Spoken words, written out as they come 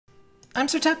I'm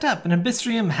Sir Tap Tap, and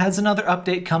AbyssRium has another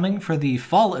update coming for the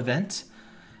fall event.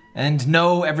 And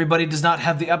no, everybody does not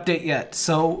have the update yet.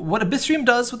 So what AbyssRium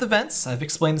does with events, I've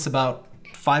explained this about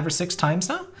 5 or 6 times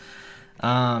now,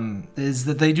 is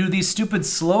that they do these stupid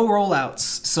slow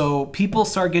rollouts. So people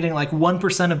start getting like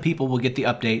 1% of people will get the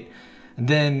update. And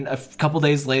then a couple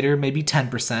days later, maybe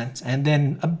 10%. And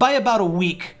then by about a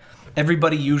week,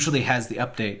 everybody usually has the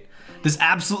update. There's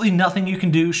absolutely nothing you can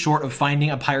do short of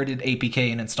finding a pirated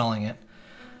APK and installing it.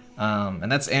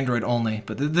 And that's Android only,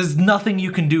 but there's nothing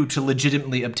you can do to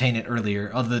legitimately obtain it earlier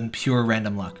other than pure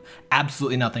random luck.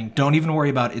 Absolutely nothing. Don't even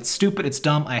worry about it. It's stupid, it's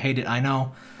dumb, I hate it, I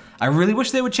know. I really wish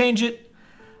they would change it,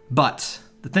 but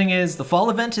the thing is, the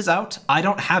fall event is out. I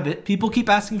don't have it. People keep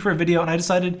asking for a video, and I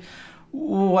decided,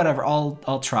 whatever,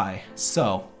 I'll try.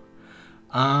 So,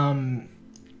 that's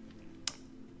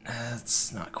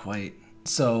not quite.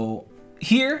 So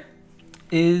here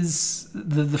is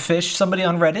the fish. Somebody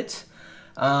on Reddit,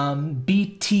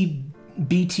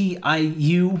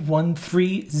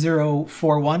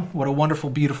 BTIU13041. What a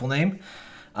wonderful, beautiful name.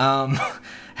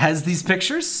 Has these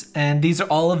pictures, and these are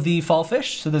all of the fall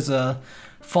fish. So there's a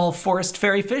fall forest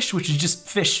fairy fish, which is just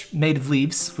fish made of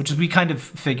leaves, which is we kind of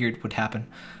figured would happen.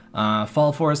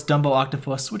 Fall forest Dumbo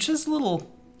octopus, which is a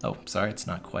little. Oh, sorry, it's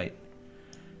not quite.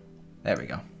 There we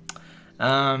go.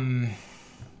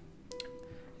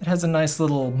 It has a nice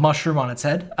little mushroom on its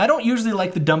head. I don't usually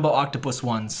like the Dumbo octopus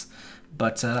ones,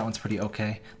 but that one's pretty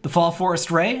okay. The fall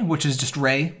forest ray, which is just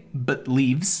ray, but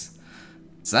leaves.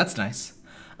 So that's nice.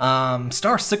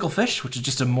 Star sicklefish, which is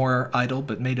just a more idol,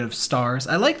 but made of stars.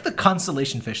 I like the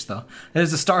constellation fish, though.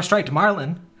 There's a star-striped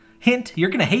marlin. Hint,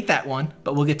 you're gonna hate that one,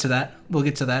 but we'll get to that. We'll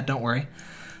get to that, don't worry.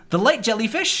 The light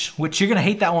jellyfish, which you're gonna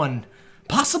hate that one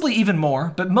possibly even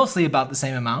more, but mostly about the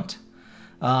same amount.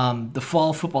 The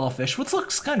fall football fish, which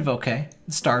looks kind of okay.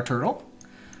 The star turtle,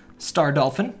 star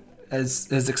dolphin,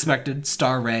 as expected,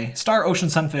 star ray, star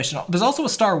ocean sunfish. And there's also a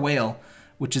star whale,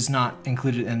 which is not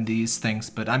included in these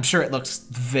things, but I'm sure it looks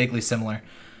vaguely similar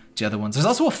to other ones. There's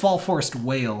also a fall forest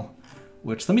whale,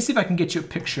 which, let me see if I can get you a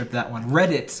picture of that one.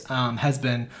 Reddit has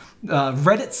been,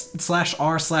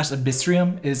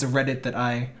 Reddit/r/AbyssRium is a Reddit that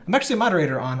I'm actually a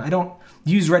moderator on. I don't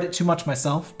use Reddit too much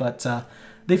myself, but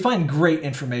they find great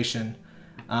information.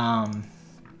 Let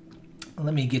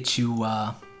me get you,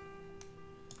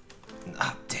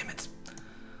 damn it.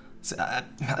 So,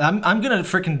 I'm gonna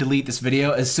freaking delete this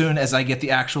video as soon as I get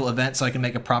the actual event so I can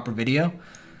make a proper video.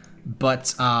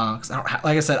 But, 'cause like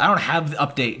I said, I don't have the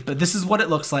update, but this is what it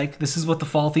looks like. This is what the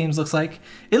fall themes looks like.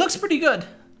 It looks pretty good.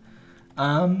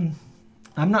 I'm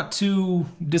not too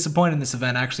disappointed in this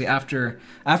event, actually, after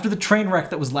the train wreck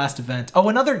that was last event. Oh,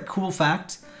 another cool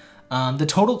fact. The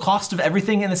total cost of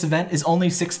everything in this event is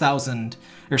only 6,000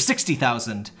 or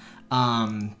 60,000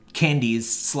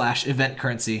 candies / event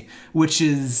currency, which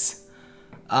is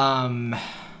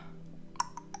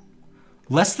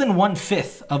less than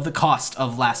 1/5 of the cost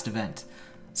of last event.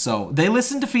 So they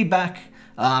listen to feedback.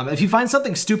 If you find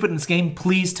something stupid in this game,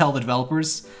 please tell the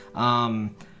developers.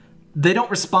 They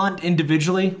don't respond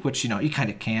individually, which, you know, you kind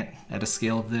of can't at a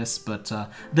scale of this, but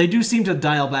they do seem to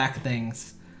dial back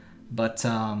things. But,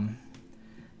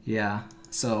 yeah,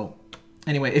 so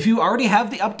anyway, if you already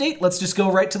have the update, let's just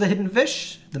go right to the hidden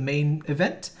fish, the main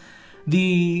event.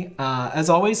 As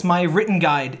always, my written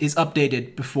guide is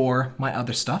updated before my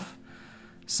other stuff.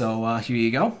 So, here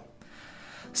you go.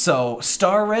 So,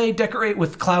 Star Ray, decorate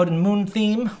with Cloud and Moon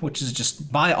theme, which is just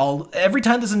buy all, every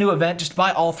time there's a new event, just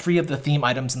buy all 3 of the theme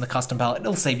items in the custom palette.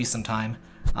 It'll save you some time.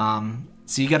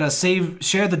 So you gotta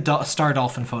share the Star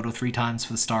Dolphin photo 3 times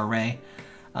for the Star Ray.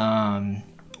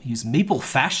 Use Maple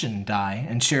Fashion dye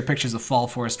and share pictures of Fall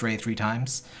Forest Ray 3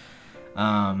 times.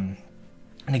 And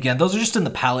again, those are just in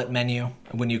the palette menu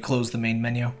when you close the main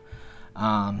menu.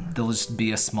 There'll just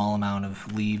be a small amount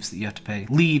of leaves that you have to pay.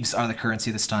 Leaves are the currency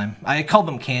this time. I call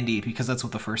them candy because that's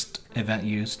what the first event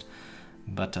used,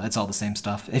 but it's all the same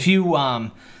stuff. If you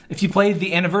played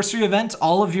the anniversary event,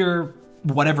 all of your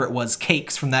whatever it was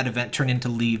cakes from that event turn into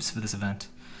leaves for this event.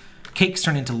 Cakes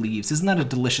turn into leaves. Isn't that a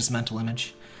delicious mental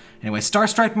image? Anyway,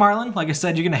 Star-Striped Marlin, like I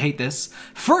said, you're gonna hate this.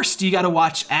 First, you gotta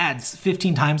watch ads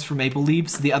 15 times for maple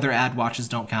leaves. The other ad watches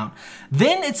don't count.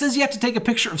 Then it says you have to take a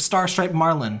picture of Star-Striped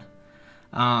Marlin.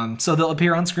 So they'll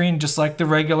appear on screen just like the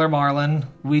regular Marlin.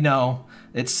 We know.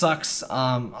 It sucks.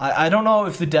 I don't know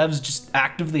if the devs just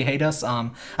actively hate us. I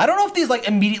don't know if these like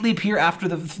immediately appear after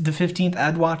the 15th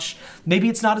ad watch. Maybe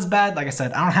it's not as bad. Like I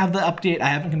said, I don't have the update. I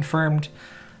haven't confirmed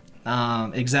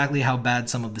exactly how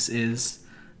bad some of this is.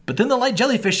 But then the light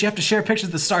jellyfish, you have to share pictures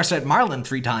of the star-striped Marlin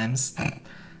 3 times.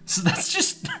 So that's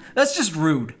just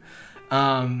rude.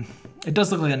 It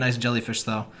does look like a nice jellyfish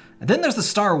though. And then there's the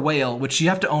Star Whale, which you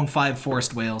have to own 5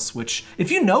 forest whales, which,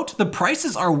 if you note, the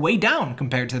prices are way down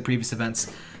compared to the previous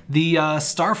events. The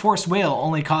Star Forest Whale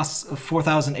only costs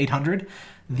 4,800.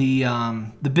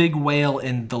 The big whale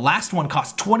in the last one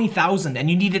cost 20,000, and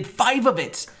you needed 5 of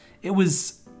it. It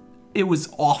was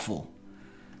awful.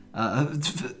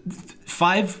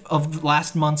 5 of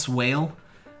last month's whale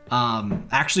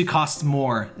actually costs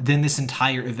more than this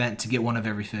entire event to get 1 of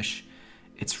every fish.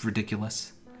 It's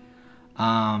ridiculous.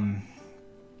 But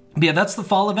yeah, that's the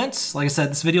fall event. Like I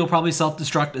said, this video will probably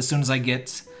self-destruct as soon as I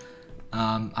get,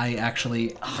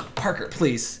 Parker,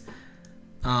 please.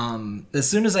 As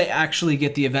soon as I actually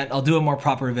get the event, I'll do a more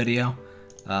proper video.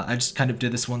 I just kind of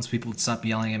did this once people would stop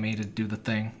yelling at me to do the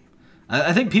thing.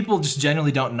 I think people just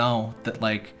genuinely don't know that,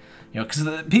 like, you know,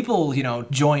 because people, you know,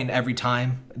 join every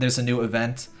time there's a new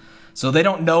event. So they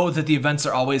don't know that the events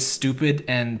are always stupid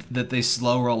and that they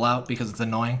slow roll out because it's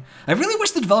annoying. I really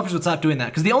wish the developers would stop doing that,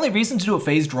 because the only reason to do a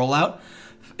phased rollout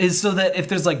is so that if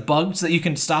there's like bugs that you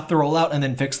can stop the rollout and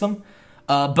then fix them.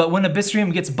 But when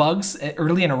AbyssRium gets bugs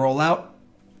early in a rollout,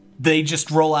 they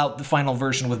just roll out the final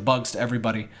version with bugs to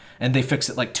everybody, and they fix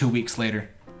it like 2 weeks later.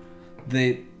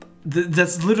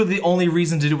 That's literally the only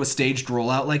reason to do a staged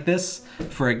rollout like this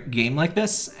for a game like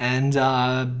this, and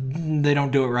they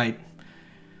don't do it right.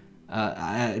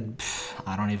 I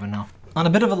don't even know. On a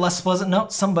bit of a less pleasant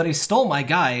note, somebody stole my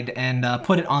guide and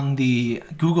put it on the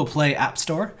Google Play App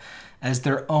Store as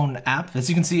their own app. As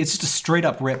you can see, it's just a straight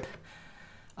up rip.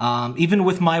 Even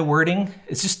with my wording,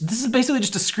 this is basically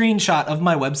just a screenshot of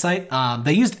my website.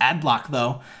 They used AdBlock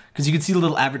though, because you can see the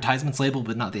little advertisements label,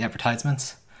 but not the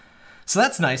advertisements. So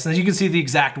that's nice. And as you can see the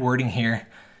exact wording here,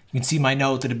 you can see my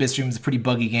note that AbyssRium is a pretty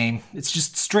buggy game. It's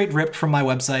just straight ripped from my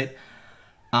website.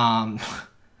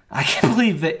 I can't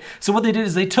believe that. So what they did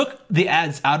is they took the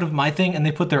ads out of my thing and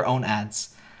they put their own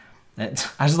ads.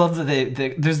 I just love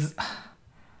that there's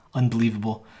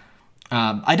unbelievable.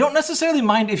 I don't necessarily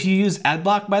mind if you use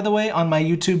AdBlock, by the way, on my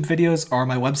YouTube videos or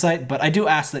my website, but I do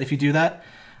ask that if you do that,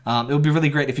 it would be really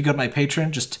great if you go to my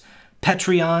Patreon, just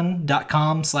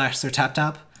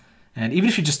patreon.com/SirTapTap. And even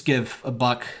if you just give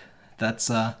 $1, that's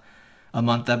a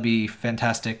month, that'd be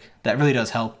fantastic. That really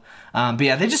does help. But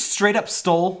yeah, they just straight up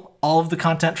stole all of the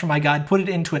content from my guide, put it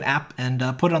into an app, and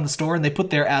put it on the store, and they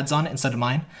put their ads on it instead of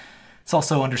mine. It's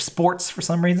also under sports for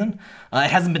some reason.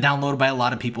 It hasn't been downloaded by a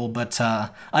lot of people, but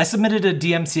I submitted a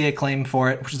DMCA claim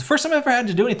for it, which is the first time I've ever had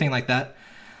to do anything like that.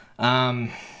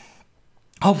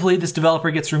 Hopefully this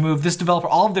developer gets removed. This developer,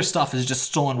 all of their stuff is just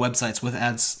stolen websites with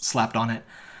ads slapped on it.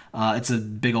 It's a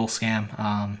big old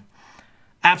scam.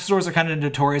 App stores are kind of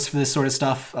notorious for this sort of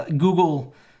stuff.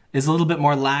 Google is a little bit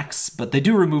more lax, but they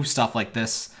do remove stuff like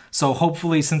this. So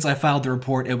hopefully, since I filed the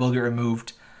report, it will get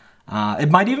removed.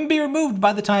 It might even be removed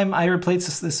by the time I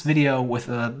replace this video with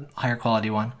a higher quality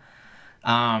one.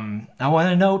 I want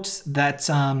to note that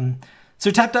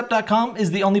surtaptap.com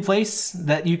is the only place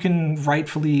that you can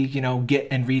rightfully, you know, get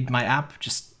and read my app.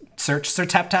 Just search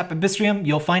SirTapTap AbyssRium,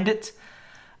 you'll find it.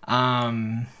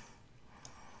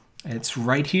 It's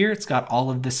right here. It's got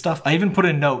all of this stuff. I even put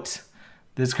a note.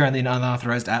 There's currently an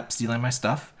unauthorized app stealing my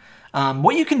stuff.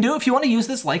 What you can do if you want to use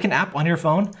this like an app on your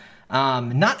phone,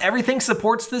 not everything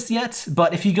supports this yet,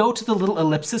 but if you go to the little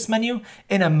ellipsis menu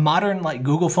in a modern like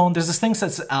Google phone, there's this thing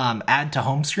that says add to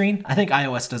home screen. I think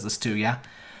iOS does this too, yeah.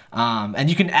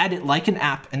 And you can add it like an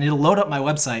app and it'll load up my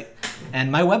website.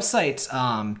 And my website,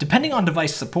 depending on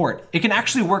device support, it can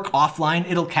actually work offline.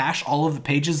 It'll cache all of the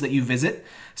pages that you visit.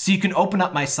 So you can open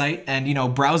up my site and, you know,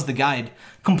 browse the guide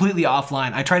completely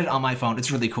offline. I tried it on my phone.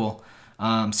 It's really cool.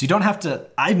 So you don't have to,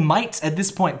 I might at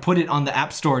this point put it on the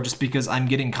App Store just because I'm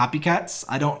getting copycats.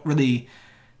 I don't really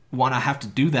want to have to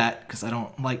do that because I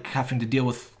don't like having to deal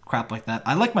with crap like that.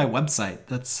 I like my website.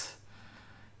 That's,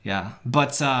 yeah.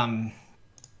 But, yeah,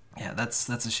 that's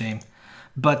a shame.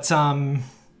 But,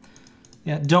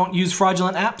 yeah, don't use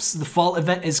fraudulent apps. The fall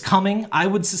event is coming. I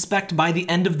would suspect by the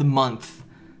end of the month.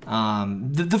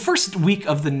 The first week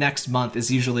of the next month is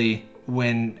usually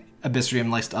when AbyssRium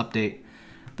likes to update.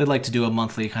 They like to do a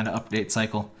monthly kind of update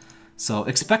cycle. So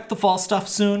expect the fall stuff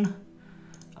soon.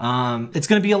 It's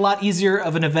going to be a lot easier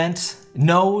of an event.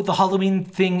 No, the Halloween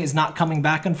thing is not coming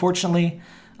back, unfortunately.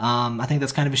 I think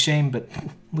that's kind of a shame, but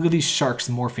look at these sharks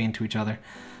morphing into each other.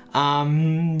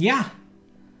 Yeah.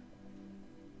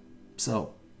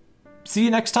 So, see you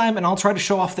next time, and I'll try to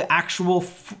show off the actual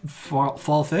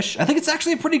fall fish. I think it's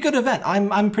actually a pretty good event.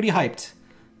 I'm pretty hyped.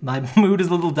 My mood is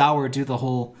a little dour due to the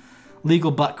whole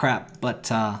legal butt crap,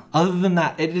 but other than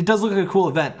that, it does look like a cool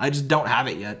event. I just don't have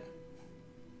it yet.